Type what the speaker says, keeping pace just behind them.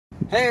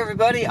Hey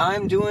everybody,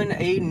 I'm doing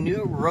a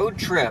new road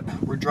trip.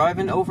 We're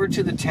driving over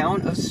to the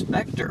Town of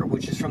Spectre,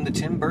 which is from the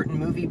Tim Burton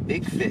movie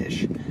Big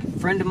Fish. A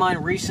friend of mine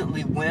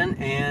recently went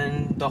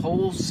and the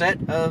whole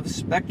set of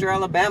Spectre,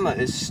 Alabama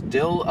is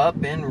still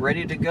up and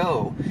ready to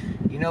go.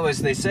 You know,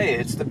 as they say,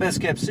 it's the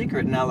best kept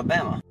secret in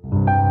Alabama.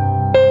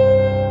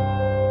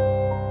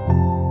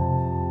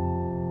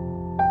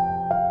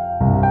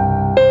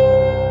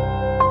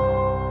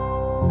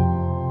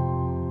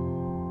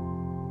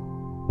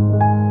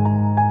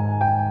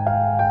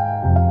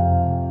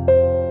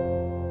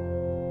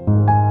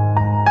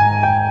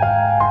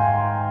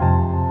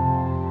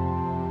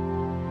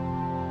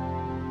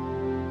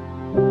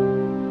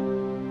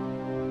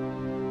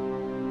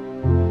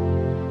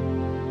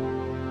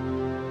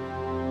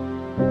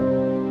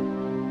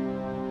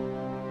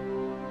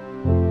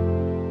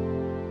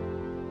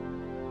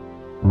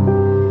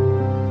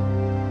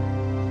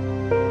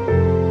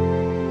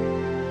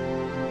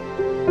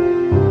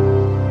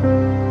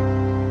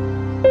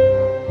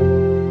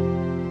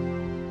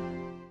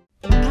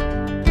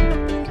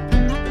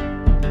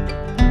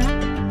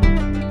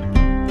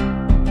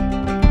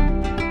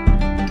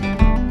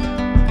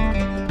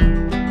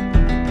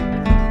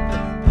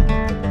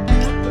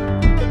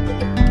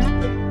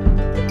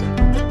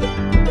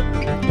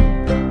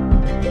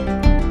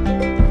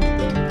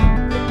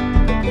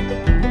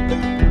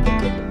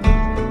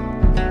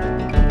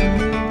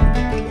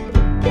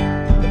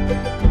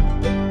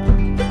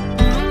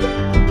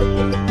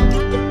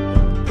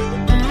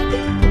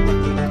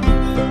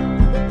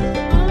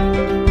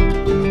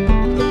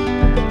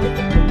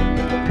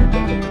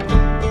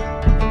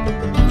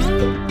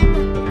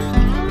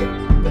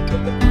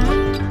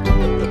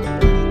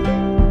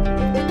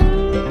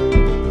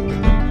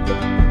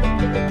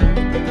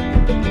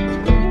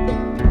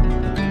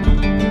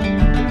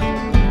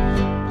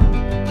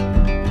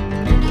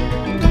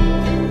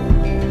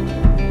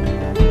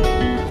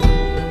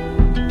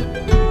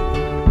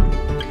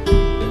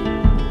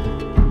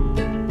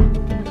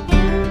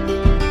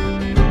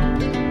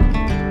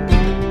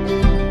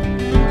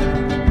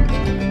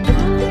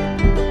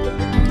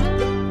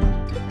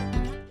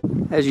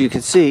 As you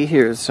can see,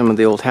 here's some of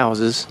the old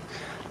houses,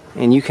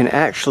 and you can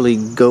actually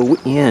go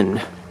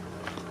in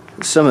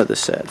some of the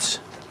sets.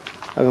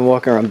 I've been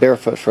walking around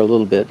barefoot for a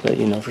little bit, but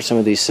you know, for some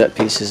of these set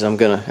pieces I'm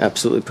gonna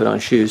absolutely put on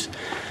shoes.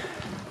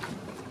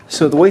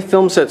 So the way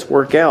film sets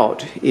work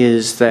out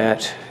is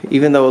that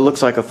even though it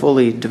looks like a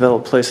fully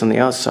developed place on the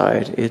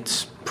outside,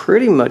 it's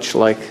pretty much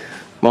like,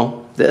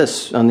 well,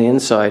 this on the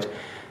inside.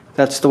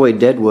 That's the way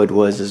Deadwood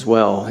was as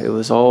well. It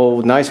was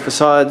all nice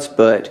facades,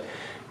 but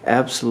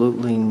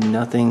absolutely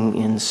nothing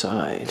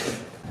inside.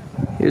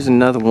 Here's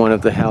another one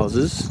of the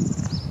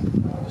houses.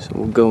 So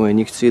we'll go in.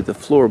 You can see the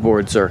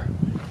floorboards are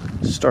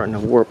starting to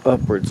warp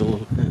upwards a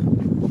little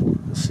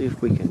bit. Let's see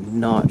if we can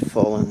not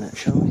fall in that,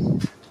 shall we?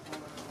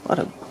 A lot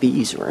of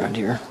bees around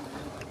here.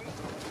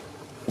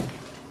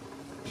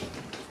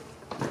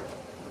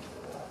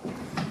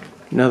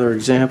 Another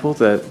example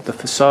that the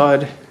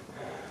facade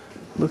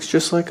looks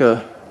just like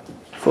a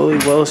fully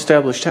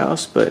well-established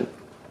house, but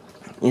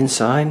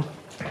inside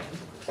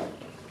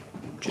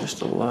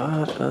just a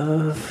lot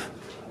of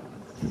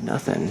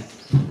nothing.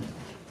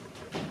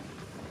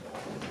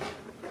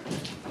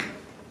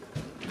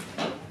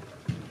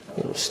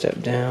 Little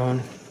step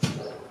down.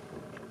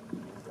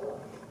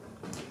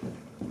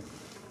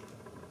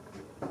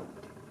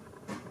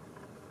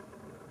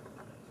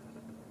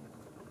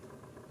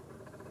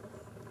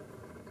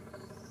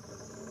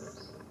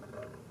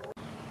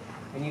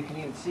 And you can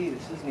even see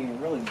this isn't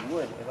even really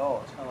wood at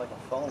all. It's kind of like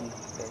a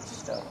foam-based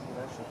stuff. You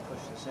can actually push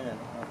this in.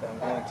 Not that I'm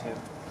going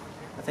to.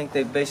 I think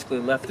they basically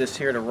left this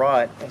here to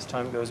rot as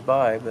time goes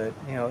by, but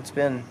you know, it's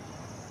been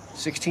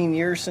 16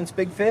 years since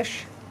Big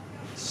Fish,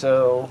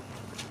 so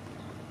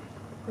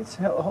it's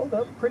held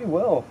up pretty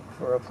well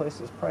for a place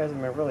that's probably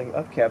hasn't been really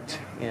upkept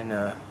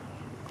in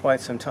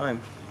quite some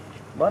time.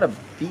 A lot of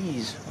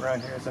bees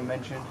around here, as I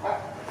mentioned.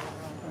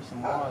 There's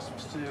some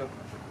wasps too,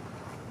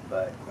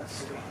 but let's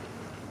see.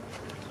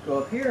 Go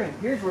up here, and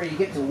here's where you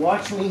get to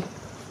watch me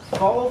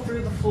fall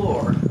through the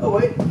floor. Oh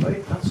wait,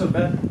 not so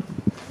bad.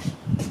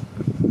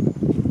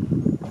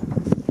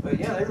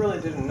 Yeah, they really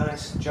did a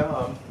nice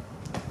job.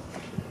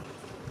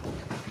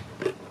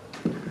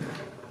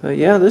 But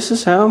yeah, this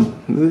is how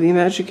movie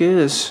magic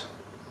is.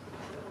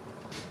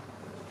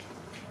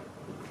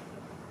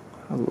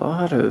 A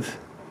lot of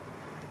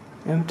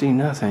empty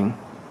nothing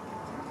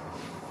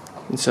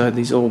inside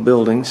these old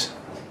buildings.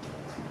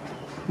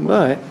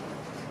 But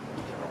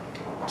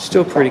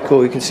still pretty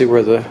cool. You can see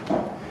where the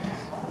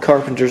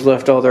carpenters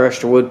left all their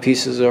extra wood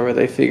pieces over.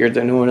 They figured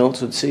that no one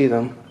else would see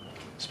them,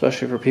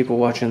 especially for people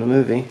watching the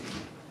movie.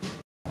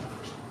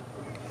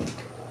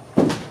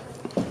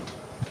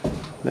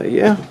 But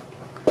yeah,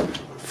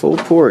 full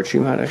porch.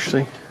 You might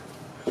actually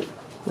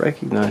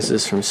recognize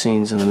this from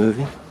scenes in the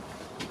movie.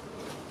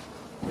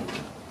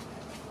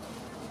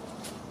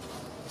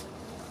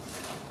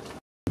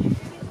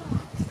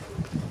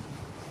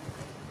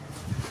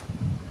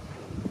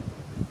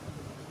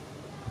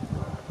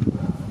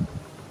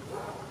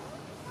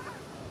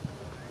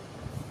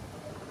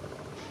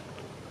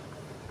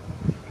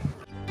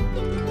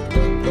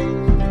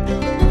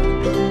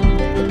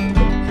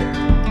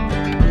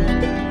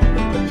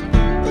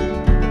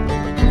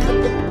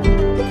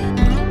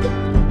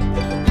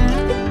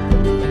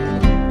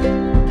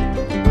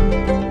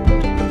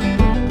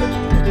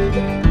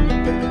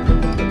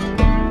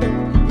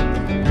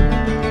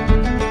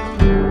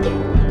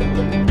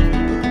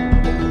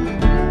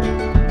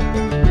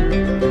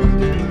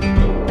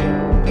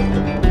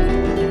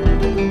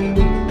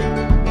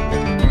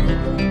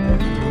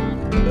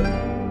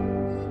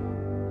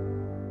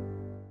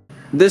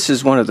 This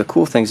is one of the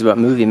cool things about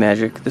movie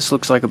magic. This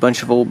looks like a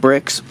bunch of old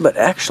bricks, but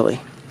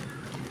actually,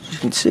 as you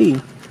can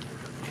see,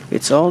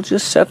 it's all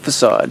just set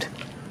facade.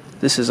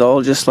 This is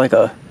all just like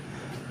a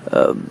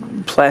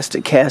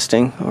plastic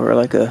casting, or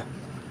like a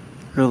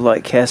real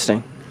light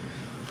casting.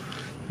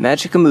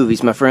 Magic of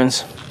movies, my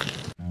friends.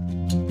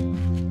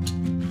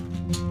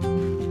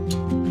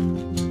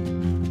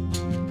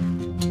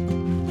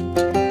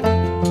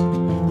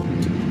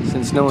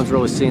 Since no one's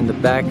really seeing the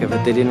back of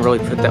it, they didn't really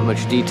put that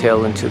much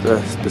detail into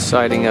the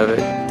siding of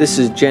it. This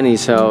is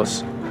Jenny's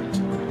house.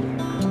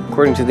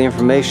 According to the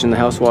information, the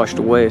house washed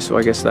away, so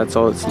I guess that's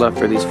all that's left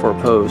for these 4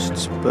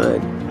 posts.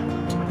 But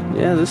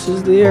yeah, this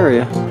is the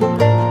area.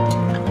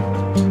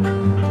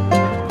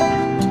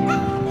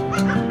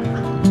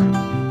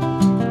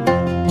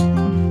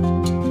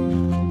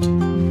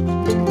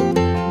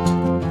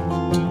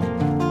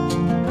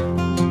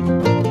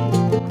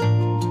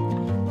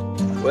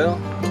 Well,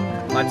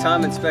 my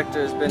time in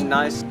Spectre has been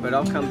nice, but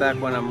I'll come back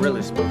when I'm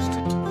really supposed to.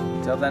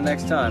 Until that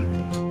next time.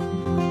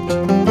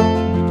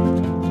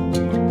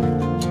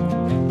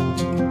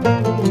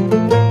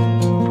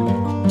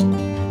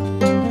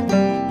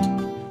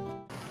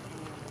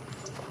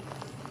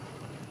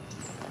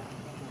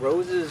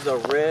 Roses are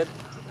red,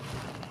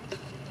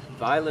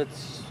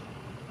 violets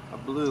are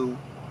blue.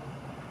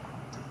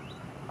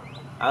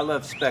 I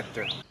love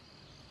Spectre.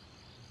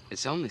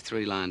 It's only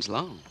 3 lines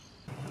long.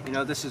 You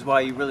know, this is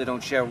why you really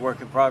don't share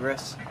work in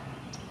progress.